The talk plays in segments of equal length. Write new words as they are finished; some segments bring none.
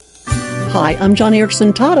Hi, I'm Joni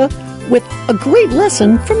Eareckson Tada with a great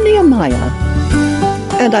lesson from Nehemiah.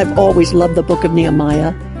 And I've always loved the book of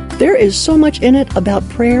Nehemiah. There is so much in it about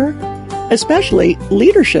prayer, especially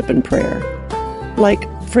leadership in prayer. Like,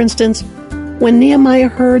 for instance, when Nehemiah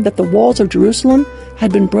heard that the walls of Jerusalem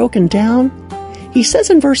had been broken down, he says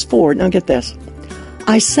in verse 4, now get this,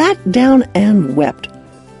 I sat down and wept.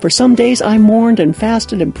 For some days I mourned and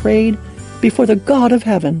fasted and prayed before the God of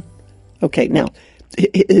heaven. Okay, now,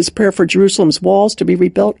 his prayer for Jerusalem's walls to be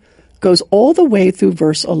rebuilt goes all the way through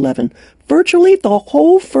verse 11. Virtually the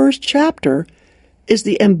whole first chapter is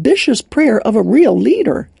the ambitious prayer of a real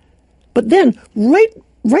leader. But then, right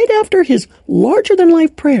after his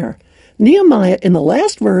larger-than-life prayer, Nehemiah, in the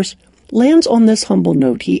last verse, lands on this humble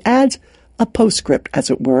note. He adds a postscript, as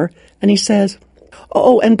it were, and he says,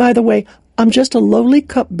 oh, and by the way, I'm just a lowly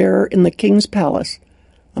cupbearer in the king's palace.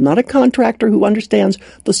 I'm not a contractor who understands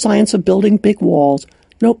the science of building big walls.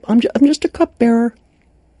 Nope, I'm just a cupbearer.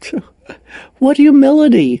 What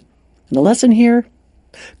humility. And the lesson here,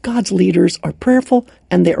 God's leaders are prayerful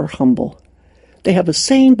and they are humble. They have a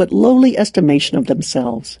sane but lowly estimation of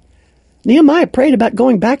themselves. Nehemiah prayed about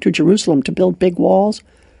going back to Jerusalem to build big walls,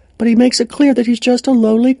 but he makes it clear that he's just a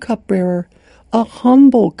lowly cupbearer, a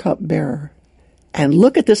humble cupbearer. And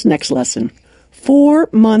look at this next lesson. 4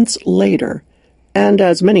 months later, and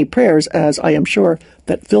as many prayers as I am sure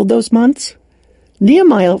that filled those months,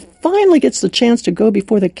 Nehemiah finally gets the chance to go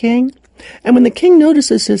before the king. And when the king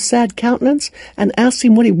notices his sad countenance and asks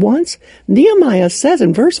him what he wants, Nehemiah says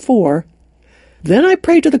in verse 4, Then I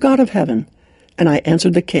prayed to the God of heaven, and I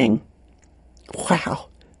answered the king. Wow.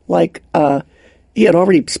 Like, he had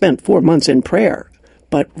already spent 4 months in prayer.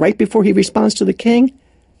 But right before he responds to the king,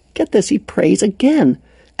 get this, he prays again,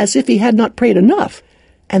 as if he had not prayed enough.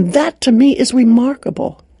 And that, to me, is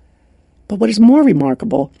remarkable. But what is more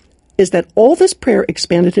remarkable is that all this prayer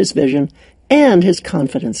expanded his vision and his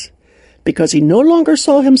confidence, because he no longer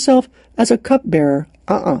saw himself as a cupbearer.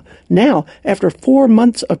 Now, after 4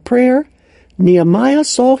 months of prayer, Nehemiah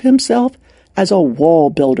saw himself as a wall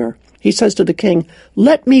builder. He says to the king,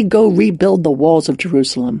 Let me go rebuild the walls of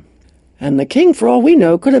Jerusalem. And the king, for all we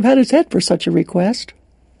know, could have had his head for such a request.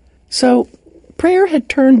 So, prayer had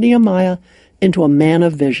turned Nehemiah into a man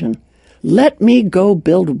of vision. Let me go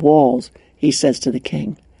build walls, he says to the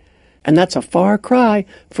king. And that's a far cry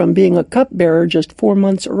from being a cupbearer just 4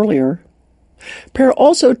 months earlier. Prayer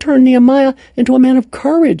also turned Nehemiah into a man of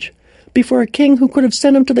courage before a king who could have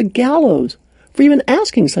sent him to the gallows for even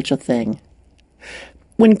asking such a thing.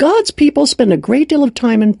 When God's people spend a great deal of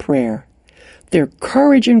time in prayer, their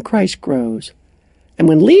courage in Christ grows. And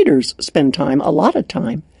when leaders spend time, a lot of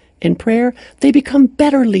time, in prayer, they become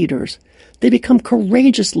better leaders. They become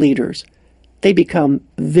courageous leaders. They become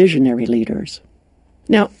visionary leaders.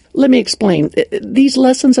 Now, let me explain. These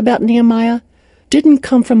lessons about Nehemiah didn't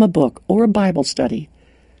come from a book or a Bible study.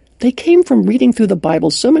 They came from reading through the Bible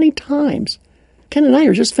so many times. Ken and I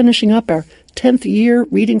are just finishing up our 10th year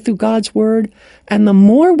reading through God's Word, and the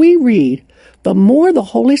more we read, the more the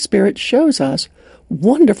Holy Spirit shows us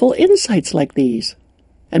wonderful insights like these.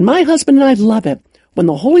 And my husband and I love it when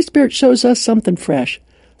the Holy Spirit shows us something fresh,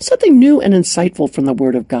 something new and insightful from the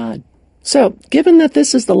Word of God. So, given that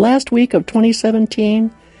this is the last week of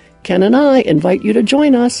 2017, Ken and I invite you to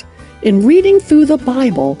join us in reading through the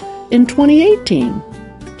Bible in 2018.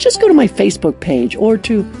 Just go to my Facebook page or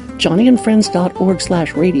to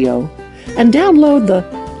johnnyandfriends.org/radio and download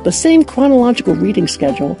the same chronological reading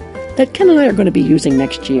schedule that Ken and I are going to be using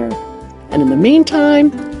next year. And in the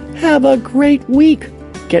meantime, have a great week,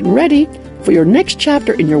 getting ready for your next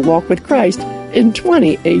chapter in your walk with Christ in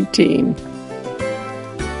 2018.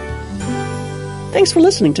 Thanks for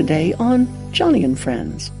listening today on Joni and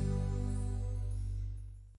Friends.